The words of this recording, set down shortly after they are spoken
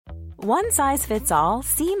One size fits all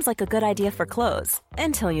seems like a good idea for clothes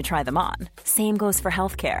until you try them on. Same goes for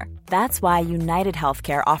healthcare. That's why United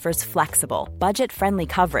Healthcare offers flexible, budget-friendly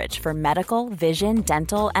coverage for medical, vision,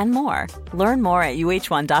 dental, and more. Learn more at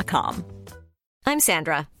uh1.com. I'm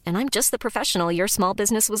Sandra, and I'm just the professional your small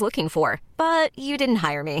business was looking for. But you didn't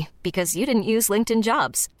hire me because you didn't use LinkedIn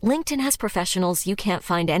Jobs. LinkedIn has professionals you can't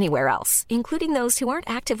find anywhere else, including those who aren't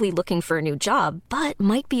actively looking for a new job, but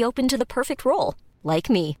might be open to the perfect role, like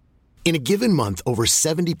me. In a given month, over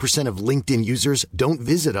 70% of LinkedIn users don't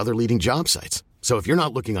visit other leading job sites. So if you're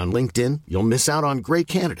not looking on LinkedIn, you'll miss out on great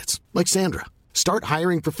candidates like Sandra. Start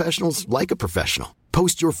hiring professionals like a professional.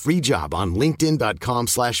 Post your free job on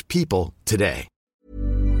linkedin.com/people today.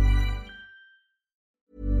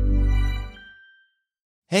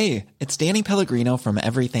 Hey, it's Danny Pellegrino from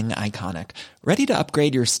Everything Iconic. Ready to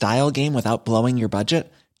upgrade your style game without blowing your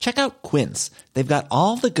budget? Check out Quince. They've got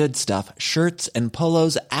all the good stuff, shirts and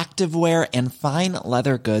polos, activewear, and fine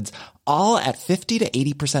leather goods, all at 50 to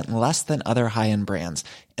 80% less than other high-end brands.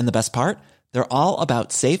 And the best part? They're all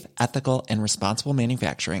about safe, ethical, and responsible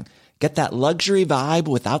manufacturing. Get that luxury vibe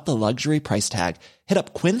without the luxury price tag. Hit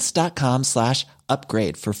up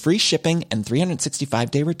quince.com/upgrade for free shipping and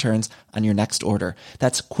 365-day returns on your next order.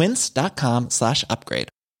 That's quince.com/upgrade.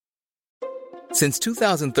 Since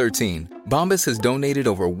 2013, Bombas has donated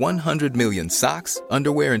over 100 million socks,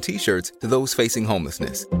 underwear, and T-shirts to those facing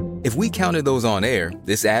homelessness. If we counted those on air,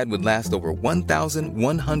 this ad would last over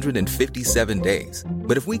 1,157 days.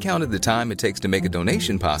 But if we counted the time it takes to make a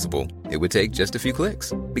donation possible, it would take just a few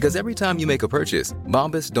clicks. Because every time you make a purchase,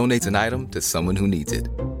 Bombas donates an item to someone who needs it.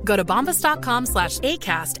 Go to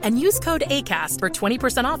bombas.com/ACAST and use code ACAST for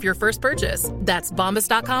 20% off your first purchase. That's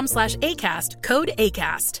bombas.com/ACAST, code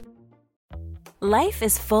ACAST. Life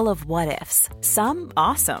is full of what-ifs. Some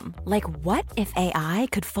awesome, like what if AI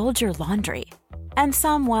could fold your laundry? And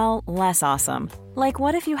some, well, less awesome, like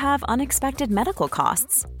what if you have unexpected medical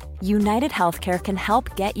costs? United Healthcare can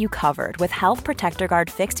help get you covered with Health Protector Guard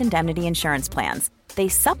fixed indemnity insurance plans. They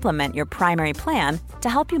supplement your primary plan to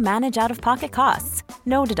help you manage out-of-pocket costs.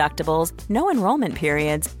 No deductibles, no enrollment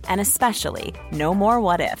periods, and especially no more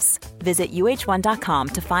what-ifs. Visit uh1.com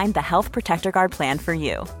to find the Health Protector Guard plan for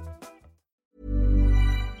you.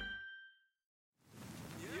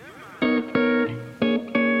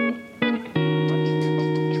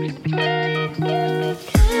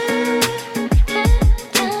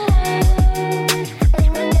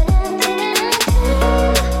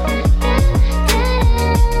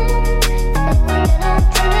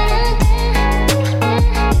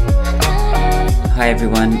 Hi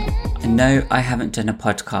everyone, I know I haven't done a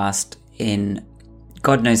podcast in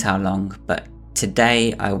God knows how long, but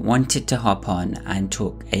today I wanted to hop on and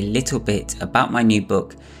talk a little bit about my new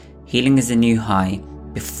book, Healing is the New High,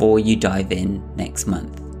 before you dive in next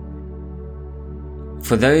month.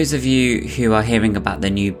 For those of you who are hearing about the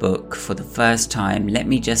new book for the first time, let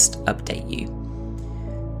me just update you.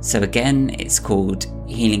 So again, it's called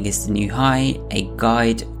Healing is the New High, a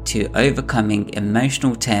guide to overcoming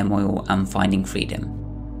emotional turmoil and finding freedom.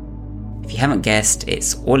 If you haven't guessed,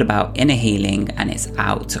 it's all about inner healing and it's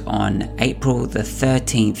out on April the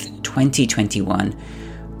 13th, 2021,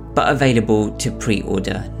 but available to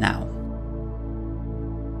pre-order now.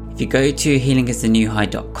 If you go to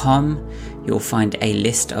healingisthenewhigh.com, you'll find a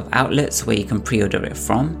list of outlets where you can pre-order it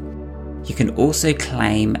from. You can also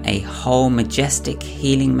claim a whole majestic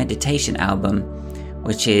healing meditation album,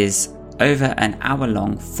 which is over an hour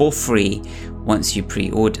long for free once you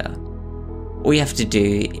pre-order. All you have to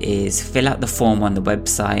do is fill out the form on the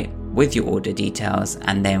website with your order details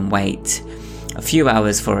and then wait a few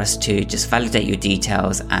hours for us to just validate your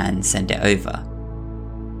details and send it over.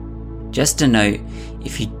 Just a note,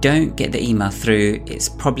 if you don't get the email through, it's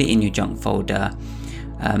probably in your junk folder.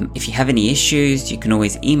 If you have any issues, you can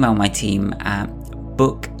always email my team at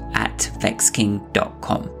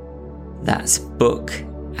book@vexking.com. That's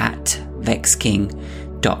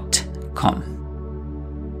book@vexking.com.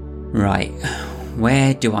 Right,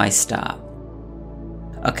 where do I start?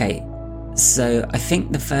 Okay, so I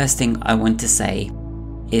think the first thing I want to say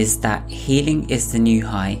is that Healing is the New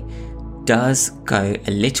High does go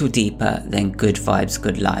a little deeper than Good Vibes,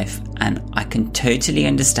 Good Life, and I can totally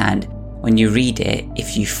understand when you read it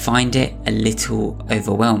if you find it a little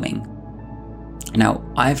overwhelming. Now,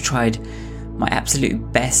 I've tried my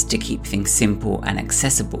absolute best to keep things simple and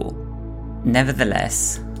accessible.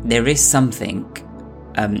 Nevertheless, there is something,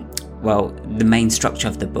 the main structure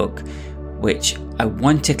of the book, which I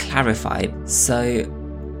want to clarify. So,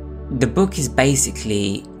 the book is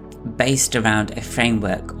basically based around a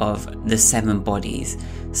framework of the 7 bodies.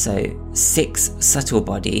 So 6 subtle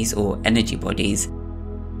bodies or energy bodies,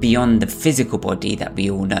 beyond the physical body that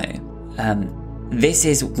we all know. This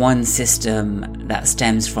is one system that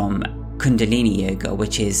stems from Kundalini Yoga,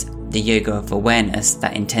 which is the yoga of awareness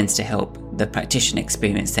that intends to help the practitioner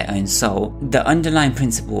experience their own soul. The underlying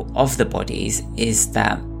principle of the bodies is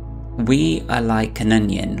that we are like an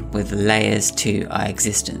onion with layers to our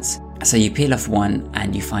existence. So you peel off one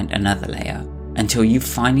and you find another layer until you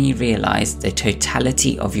finally realize the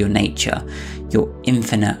totality of your nature, your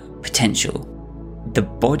infinite potential. The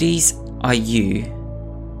bodies are you,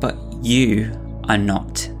 but you are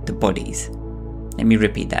not the bodies. Let me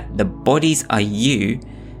repeat that. The bodies are you,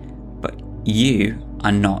 but you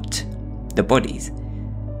are not the bodies.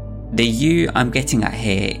 The you I'm getting at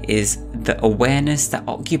here is the awareness that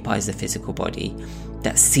occupies the physical body,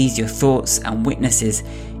 that sees your thoughts and witnesses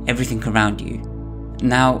everything around you.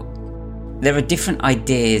 Now, there are different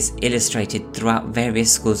ideas illustrated throughout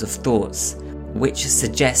various schools of thoughts, which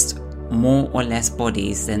suggest more or less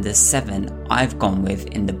bodies than the 7 I've gone with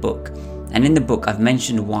in the book. And in the book, I've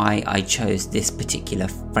mentioned why I chose this particular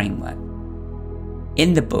framework.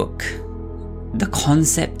 In the book, the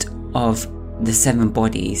concept of the 7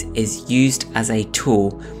 bodies is used as a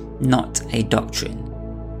tool, not a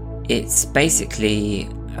doctrine. It's basically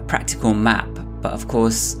a practical map, but of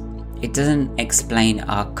course, it doesn't explain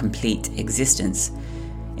our complete existence.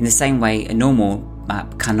 In the same way, a normal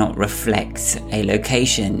map cannot reflect a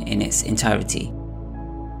location in its entirety.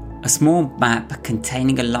 A small map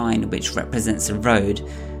containing a line which represents a road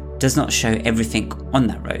does not show everything on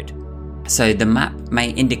that road. So the map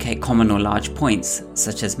may indicate common or large points,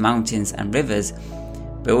 such as mountains and rivers,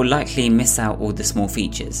 but it will likely miss out all the small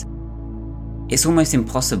features. It's almost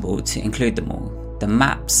impossible to include them all. The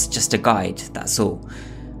map's just a guide, that's all.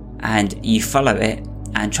 And you follow it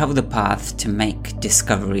and travel the path to make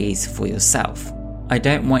discoveries for yourself. I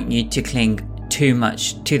don't want you to cling too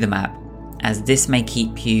much to the map, as this may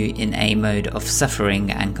keep you in a mode of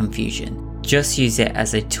suffering and confusion. Just use it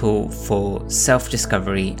as a tool for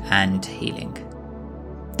self-discovery and healing.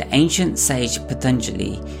 The ancient sage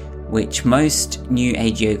Patanjali, which most New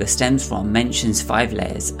Age yoga stems from, mentions 5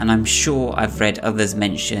 layers, and I'm sure I've read others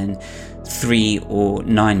mention 3 or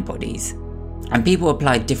 9 bodies. And people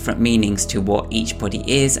apply different meanings to what each body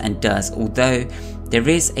is and does, although there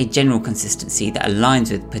is a general consistency that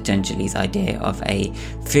aligns with Patanjali's idea of a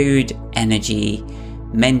food, energy,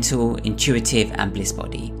 mental, intuitive and bliss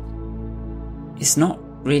body. It's not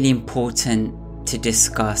really important to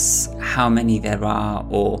discuss how many there are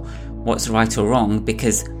or what's right or wrong,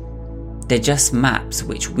 because they're just maps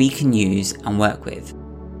which we can use and work with.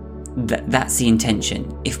 That's the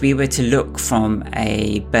intention. If we were to look from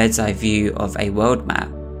a bird's eye view of a world map,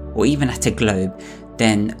 or even at a globe,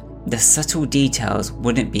 then the subtle details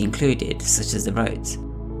wouldn't be included, such as the roads.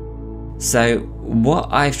 So what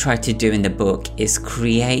I've tried to do in the book is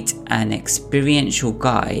create an experiential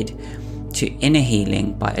guide to inner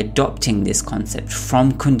healing by adopting this concept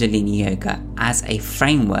from Kundalini Yoga as a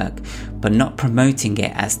framework, but not promoting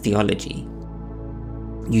it as theology.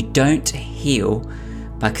 You don't heal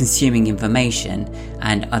by consuming information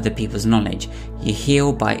and other people's knowledge. You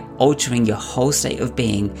heal by altering your whole state of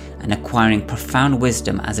being and acquiring profound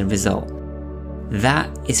wisdom as a result.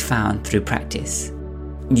 That is found through practice.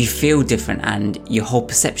 You feel different and your whole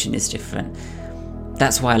perception is different.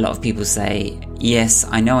 That's why a lot of people say, yes,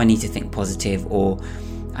 I know I need to think positive, or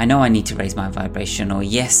I know I need to raise my vibration, or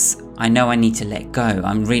yes, I know I need to let go.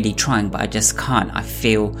 I'm really trying, but I just can't. I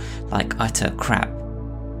feel like utter crap.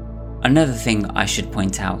 Another thing I should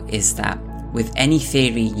point out is that with any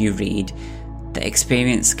theory you read, the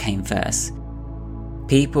experience came first.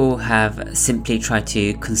 People have simply tried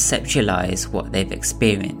to conceptualize what they've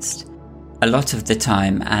experienced. A lot of the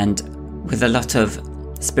time, and with a lot of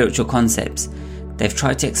spiritual concepts, they've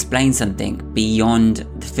tried to explain something beyond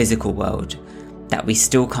the physical world that we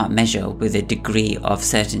still can't measure with a degree of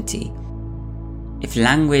certainty. If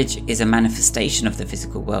language is a manifestation of the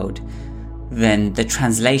physical world, then the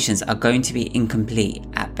translations are going to be incomplete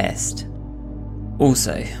at best.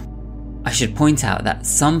 Also, I should point out that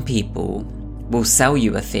some people will sell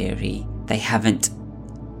you a theory they haven't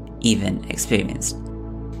even experienced.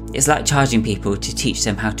 It's like charging people to teach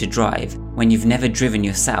them how to drive when you've never driven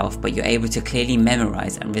yourself, but you're able to clearly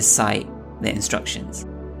memorize and recite the instructions.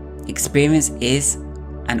 Experience is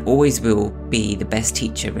and always will be the best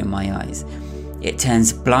teacher in my eyes. It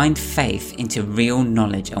turns blind faith into real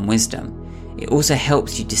knowledge and wisdom. It also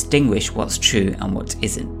helps you distinguish what's true and what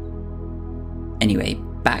isn't. Anyway,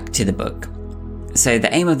 back to the book. So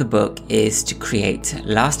the aim of the book is to create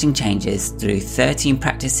lasting changes through 13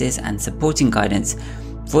 practices and supporting guidance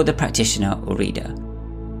for the practitioner or reader.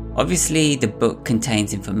 Obviously, the book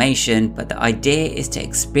contains information, but the idea is to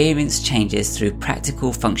experience changes through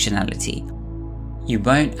practical functionality. You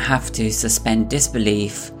won't have to suspend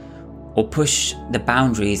disbelief or push the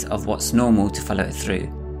boundaries of what's normal to follow it through.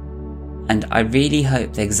 And I really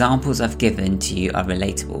hope the examples I've given to you are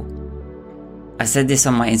relatable. I said this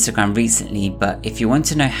on my Instagram recently, but if you want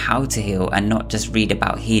to know how to heal and not just read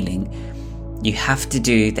about healing, you have to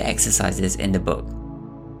do the exercises in the book.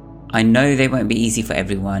 I know they won't be easy for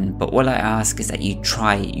everyone, but all I ask is that you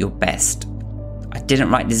try your best. I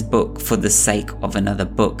didn't write this book for the sake of another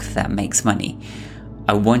book that makes money.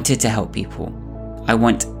 I wanted to help people. I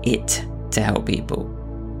want it to help people.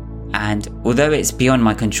 And although it's beyond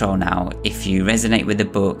my control now, if you resonate with the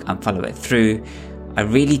book and follow it through, I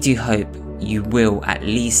really do hope you will at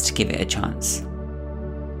least give it a chance.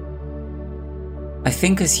 I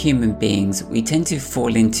think as human beings, we tend to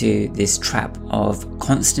fall into this trap of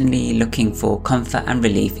constantly looking for comfort and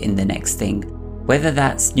relief in the next thing, whether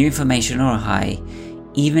that's new information or a high,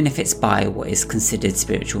 even if it's by what is considered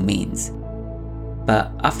spiritual means.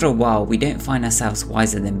 But after a while, we don't find ourselves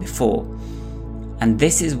wiser than before. And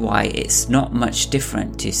this is why it's not much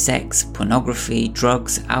different to sex, pornography,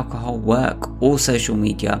 drugs, alcohol, work, or social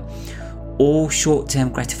media, all short-term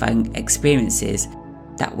gratifying experiences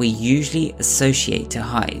that we usually associate to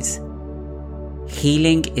highs.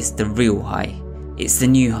 Healing is the real high. It's the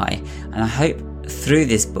new high. And I hope through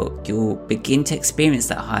this book, you'll begin to experience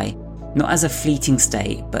that high, not as a fleeting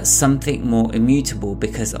state, but something more immutable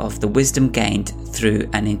because of the wisdom gained through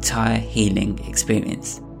an entire healing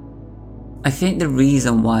experience. I think the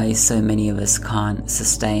reason why so many of us can't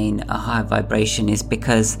sustain a high vibration is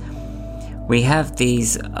because we have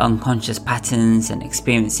these unconscious patterns and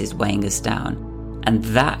experiences weighing us down, and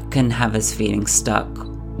that can have us feeling stuck,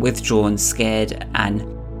 withdrawn, scared, and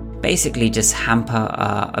basically just hamper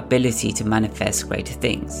our ability to manifest greater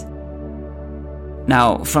things.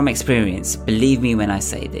 Now, from experience, believe me when I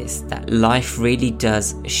say this, that life really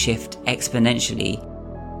does shift exponentially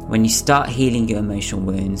when you start healing your emotional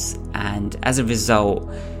wounds, and as a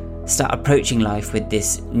result, start approaching life with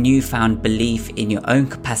this newfound belief in your own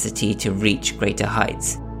capacity to reach greater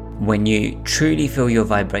heights. When you truly feel your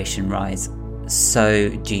vibration rise, so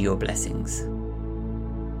do your blessings.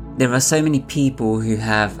 There are so many people who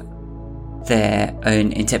have their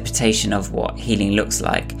own interpretation of what healing looks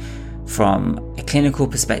like, from a clinical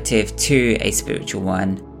perspective to a spiritual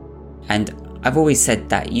one. And I've always said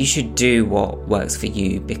that you should do what works for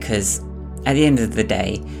you, because at the end of the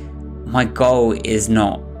day, my goal is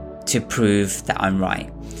not to prove that I'm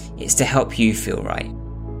right. It's to help you feel right.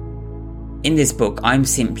 In this book, I'm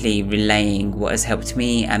simply relaying what has helped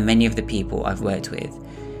me and many of the people I've worked with.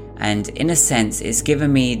 And in a sense, it's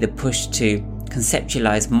given me the push to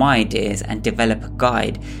conceptualize my ideas and develop a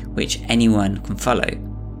guide which anyone can follow.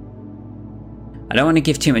 I don't want to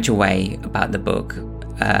give too much away about the book,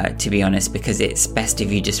 to be honest, because it's best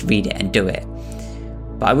if you just read it and do it.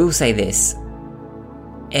 But I will say this.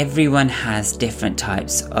 Everyone has different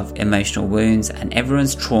types of emotional wounds, and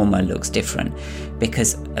everyone's trauma looks different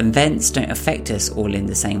because events don't affect us all in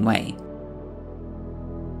the same way.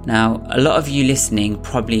 Now, a lot of you listening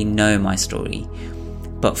probably know my story,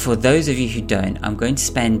 but for those of you who don't, I'm going to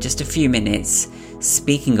spend just a few minutes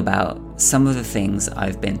speaking about some of the things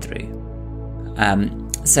I've been through.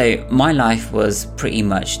 So my life was pretty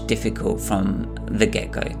much difficult from the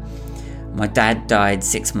get-go. My dad died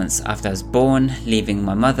 6 months after I was born, leaving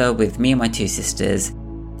my mother with me and my two sisters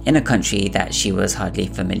in a country that she was hardly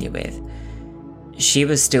familiar with. She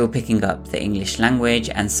was still picking up the English language,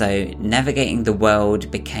 and so navigating the world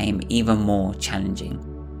became even more challenging.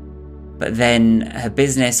 But then her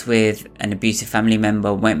business with an abusive family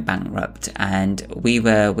member went bankrupt, and we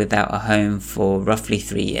were without a home for roughly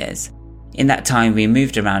 3 years. In that time, we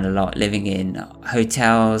moved around a lot, living in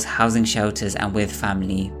hotels, housing shelters, and with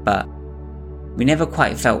family, but we never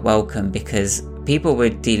quite felt welcome because people were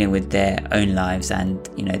dealing with their own lives and,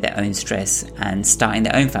 their own stress and starting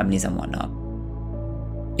their own families and whatnot.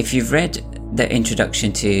 If you've read the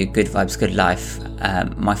introduction to Good Vibes, Good Life,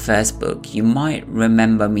 my first book, you might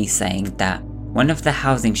remember me saying that one of the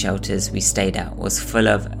housing shelters we stayed at was full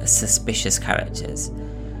of suspicious characters.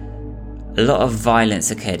 A lot of violence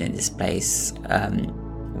occurred in this place.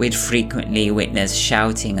 We'd frequently witness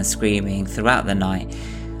shouting and screaming throughout the night,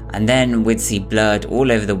 and then we'd see blood all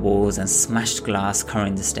over the walls and smashed glass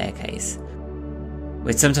covering the staircase.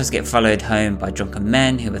 We'd sometimes get followed home by drunken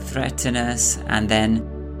men who would threaten us, and then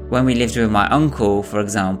when we lived with my uncle, for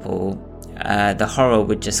example, the horror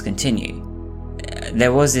would just continue.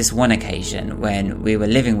 There was this one occasion when we were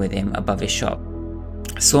living with him above his shop.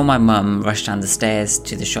 saw my mum rush down the stairs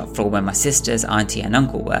to the shop floor where my sisters, auntie and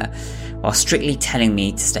uncle were, while strictly telling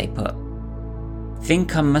me to stay put. I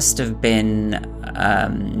think I must have been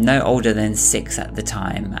no older than 6 at the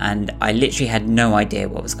time, and I literally had no idea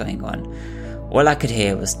what was going on. All I could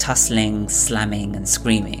hear was tussling, slamming and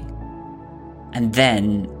screaming. And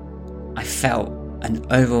then I felt an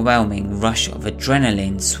overwhelming rush of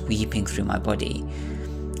adrenaline sweeping through my body.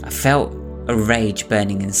 I felt a rage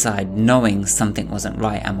burning inside, knowing something wasn't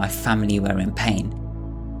right and my family were in pain.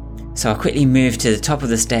 So I quickly moved to the top of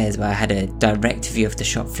the stairs where I had a direct view of the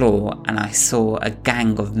shop floor, and I saw a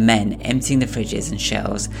gang of men emptying the fridges and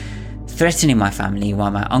shelves, threatening my family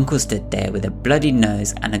while my uncle stood there with a bloody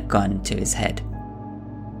nose and a gun to his head.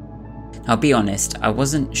 I'll be honest, I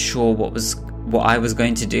wasn't sure what I was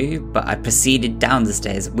going to do, but I proceeded down the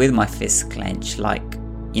stairs with my fists clenched like,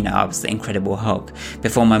 I was the Incredible Hulk,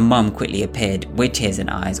 before my mum quickly appeared with tears in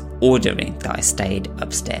eyes, ordering that I stayed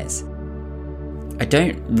upstairs. I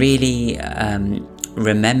don't really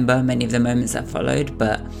remember many of the moments that followed,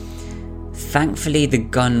 but thankfully the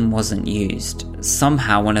gun wasn't used.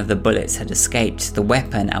 Somehow one of the bullets had escaped the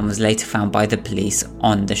weapon and was later found by the police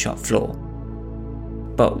on the shop floor.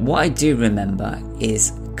 But what I do remember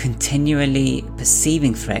is continually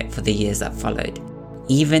perceiving threat for the years that followed,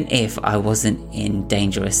 even if I wasn't in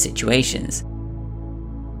dangerous situations.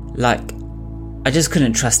 Like, I just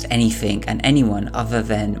couldn't trust anything and anyone other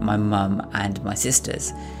than my mum and my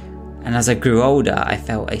sisters. And as I grew older, I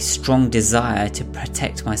felt a strong desire to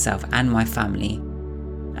protect myself and my family.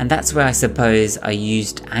 And that's where I suppose I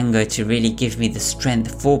used anger to really give me the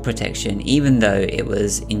strength for protection, even though it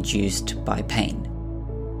was induced by pain.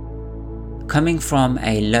 Coming from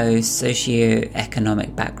a low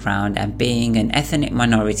socio-economic background and being an ethnic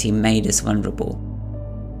minority made us vulnerable.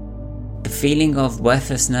 The feeling of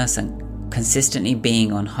worthlessness and consistently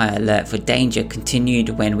being on high alert for danger continued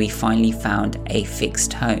when we finally found a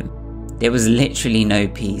fixed home. There was literally no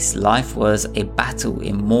peace. Life was a battle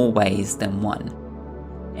in more ways than one.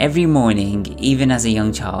 Every morning, even as a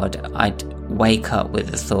young child, I'd wake up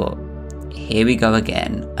with the thought, here we go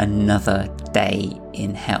again, another day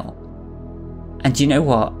in hell. And you know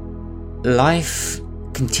what? Life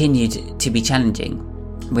continued to be challenging,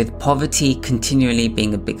 with poverty continually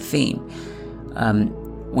being a big theme.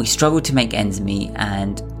 We struggled to make ends meet,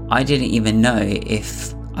 and I didn't even know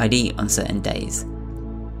if I'd eat on certain days.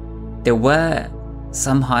 There were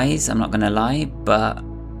some highs, I'm not going to lie, but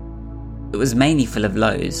it was mainly full of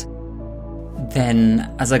lows.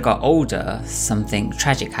 Then, as I got older, something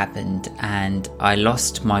tragic happened and I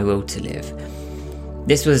lost my will to live.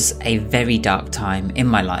 This was a very dark time in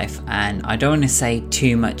my life, and I don't want to say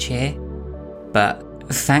too much here, but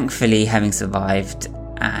thankfully having survived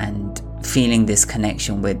and feeling this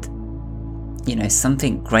connection with,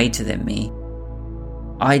 something greater than me,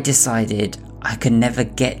 I decided I could never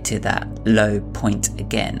get to that low point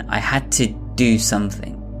again. I had to do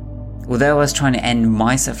something. Although I was trying to end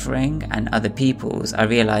my suffering and other people's, I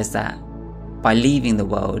realized that by leaving the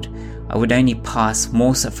world, I would only pass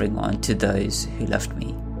more suffering on to those who loved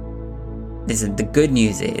me. Listen, the good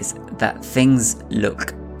news is that things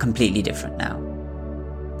look completely different now.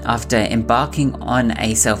 After embarking on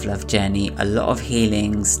a self-love journey, a lot of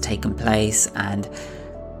healing's taken place, and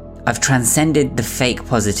I've transcended the fake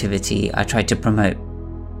positivity I tried to promote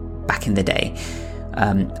back in the day.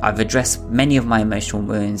 I've addressed many of my emotional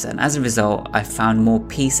wounds, and as a result, I've found more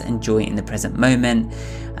peace and joy in the present moment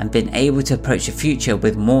and been able to approach the future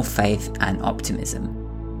with more faith and optimism.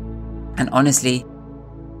 And honestly,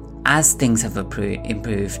 as things have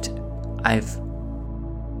improved, I've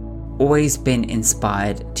always been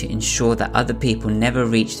inspired to ensure that other people never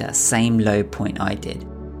reach that same low point I did.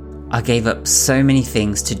 I gave up so many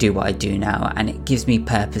things to do what I do now, and it gives me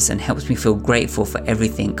purpose and helps me feel grateful for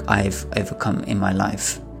everything I've overcome in my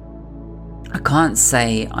life. I can't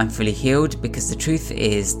say I'm fully healed, because the truth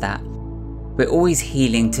is that we're always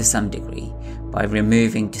healing to some degree by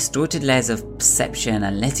removing distorted layers of perception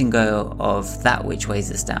and letting go of that which weighs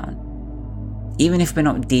us down. Even if we're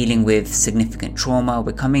not dealing with significant trauma,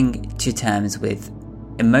 we're coming to terms with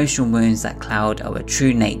emotional wounds that cloud our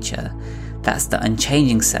true nature. That's the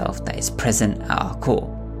unchanging self that is present at our core.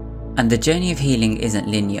 And the journey of healing isn't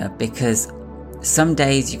linear, because some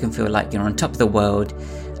days you can feel like you're on top of the world,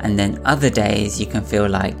 and then other days you can feel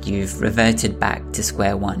like you've reverted back to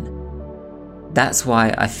square one. That's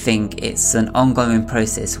why I think it's an ongoing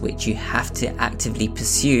process which you have to actively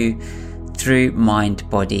pursue through mind,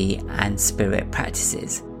 body and spirit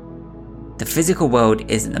practices. The physical world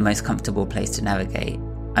isn't the most comfortable place to navigate.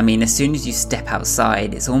 I mean, as soon as you step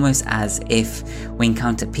outside, it's almost as if we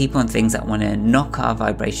encounter people and things that want to knock our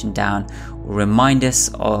vibration down or remind us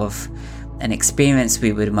of an experience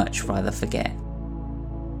we would much rather forget.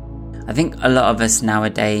 I think a lot of us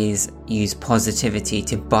nowadays use positivity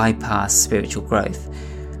to bypass spiritual growth,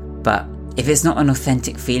 but if it's not an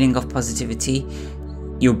authentic feeling of positivity,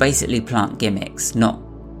 you'll basically plant gimmicks, not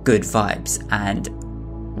good vibes. And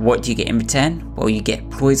what do you get in return? Well, you get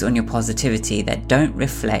ploys on your positivity that don't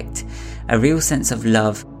reflect a real sense of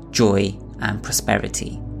love, joy, and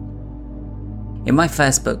prosperity. In my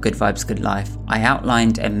first book, Good Vibes, Good Life, I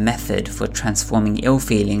outlined a method for transforming ill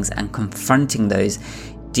feelings and confronting those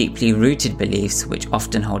deeply rooted beliefs which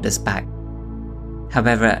often hold us back.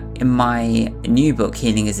 However, in my new book,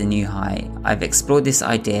 Healing is a New High, I've explored this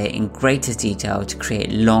idea in greater detail to create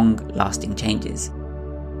long-lasting changes.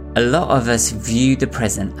 A lot of us view the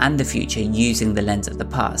present and the future using the lens of the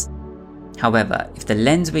past. However, if the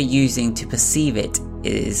lens we're using to perceive it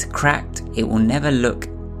is cracked, it will never look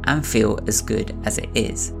and feel as good as it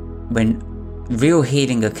is. When real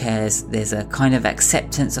healing occurs, there's a kind of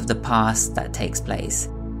acceptance of the past that takes place.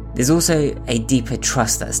 There's also a deeper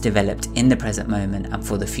trust that's developed in the present moment and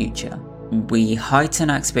for the future. We heighten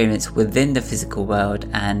our experience within the physical world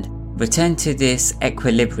and return to this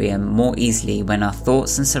equilibrium more easily when our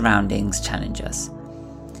thoughts and surroundings challenge us.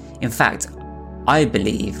 In fact, I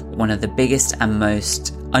believe one of the biggest and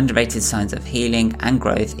most underrated signs of healing and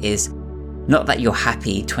growth is not that you're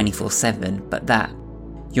happy 24/7, but that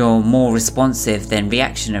you're more responsive than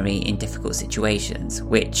reactionary in difficult situations,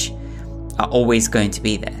 which are always going to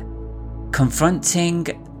be there. Confronting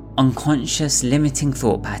unconscious limiting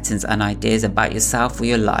thought patterns and ideas about yourself or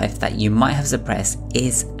your life that you might have suppressed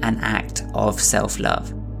is an act of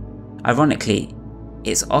self-love. Ironically,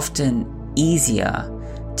 it's often easier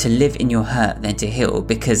to live in your hurt than to heal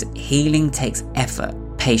because healing takes effort,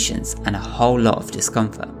 patience, and a whole lot of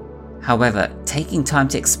discomfort. However, taking time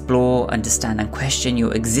to explore, understand, and question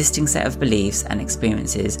your existing set of beliefs and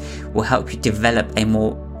experiences will help you develop a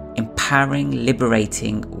more empowering,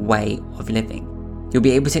 liberating way of living. You'll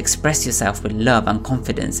be able to express yourself with love and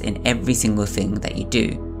confidence in every single thing that you do.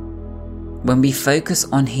 When we focus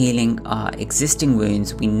on healing our existing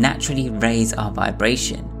wounds, we naturally raise our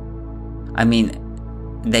vibration. I mean,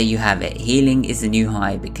 there you have it. Healing is the new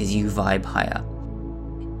high because you vibe higher.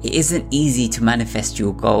 It isn't easy to manifest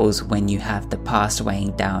your goals when you have the past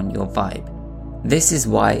weighing down your vibe. This is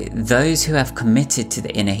why those who have committed to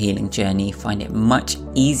the inner healing journey find it much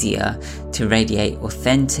easier to radiate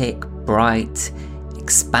authentic, bright,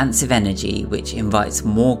 expansive energy which invites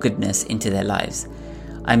more goodness into their lives.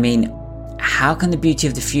 I mean, how can the beauty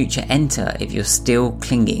of the future enter if you're still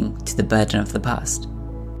clinging to the burden of the past?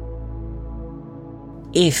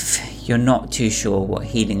 If you're not too sure what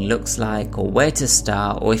healing looks like or where to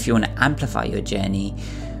start, or if you want to amplify your journey,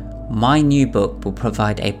 my new book will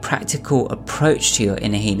provide a practical approach to your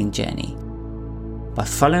inner healing journey. By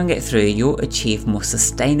following it through, you'll achieve more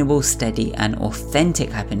sustainable, steady, and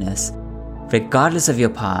authentic happiness, regardless of your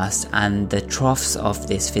past and the troughs of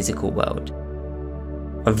this physical world.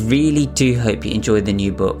 I really do hope you enjoy the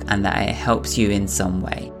new book and that it helps you in some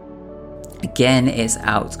way. Again, it's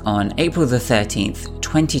out on April the 13th,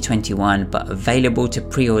 2021, but available to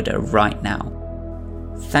pre-order right now.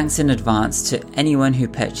 Thanks in advance to anyone who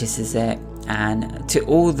purchases it, and to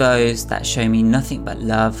all those that show me nothing but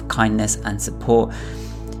love, kindness, and support.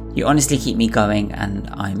 You honestly keep me going, and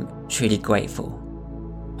I'm truly grateful.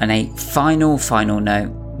 On a final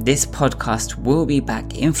note, this podcast will be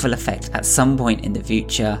back in full effect at some point in the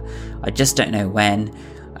future. I just don't know when.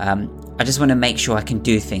 I just want to make sure I can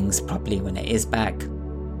do things properly when it is back.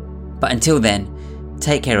 But until then,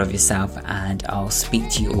 take care of yourself, and I'll speak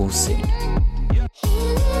to you all soon.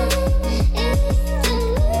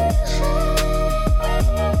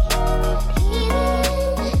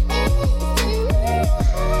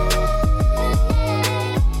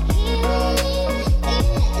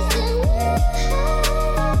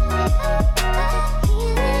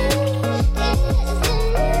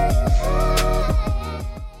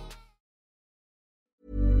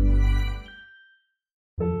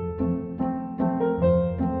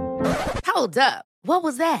 Hold up. What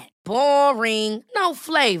was that? Boring. No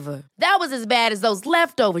flavor. That was as bad as those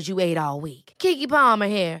leftovers you ate all week. Keke Palmer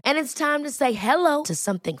here. And it's time to say hello to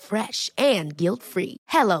something fresh and guilt-free.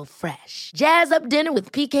 HelloFresh. Jazz up dinner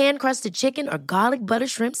with pecan-crusted chicken or garlic butter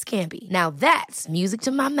shrimp scampi. Now that's music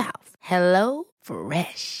to my mouth.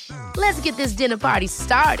 HelloFresh. Let's get this dinner party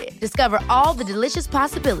started. Discover all the delicious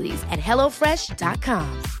possibilities at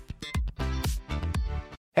HelloFresh.com.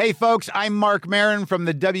 Hey, folks, I'm Mark Maron from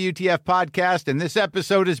the WTF Podcast, and this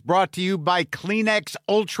episode is brought to you by Kleenex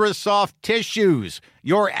Ultra Soft Tissues,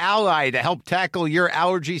 your ally to help tackle your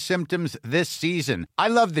allergy symptoms this season. I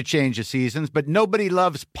love the change of seasons, but nobody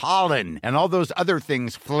loves pollen and all those other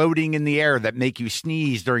things floating in the air that make you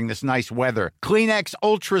sneeze during this nice weather. Kleenex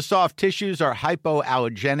Ultra Soft Tissues are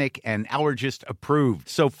hypoallergenic and allergist approved.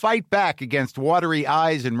 So fight back against watery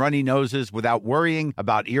eyes and runny noses without worrying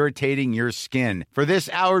about irritating your skin. For this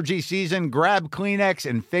allergy season, grab Kleenex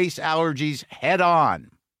and face allergies head on.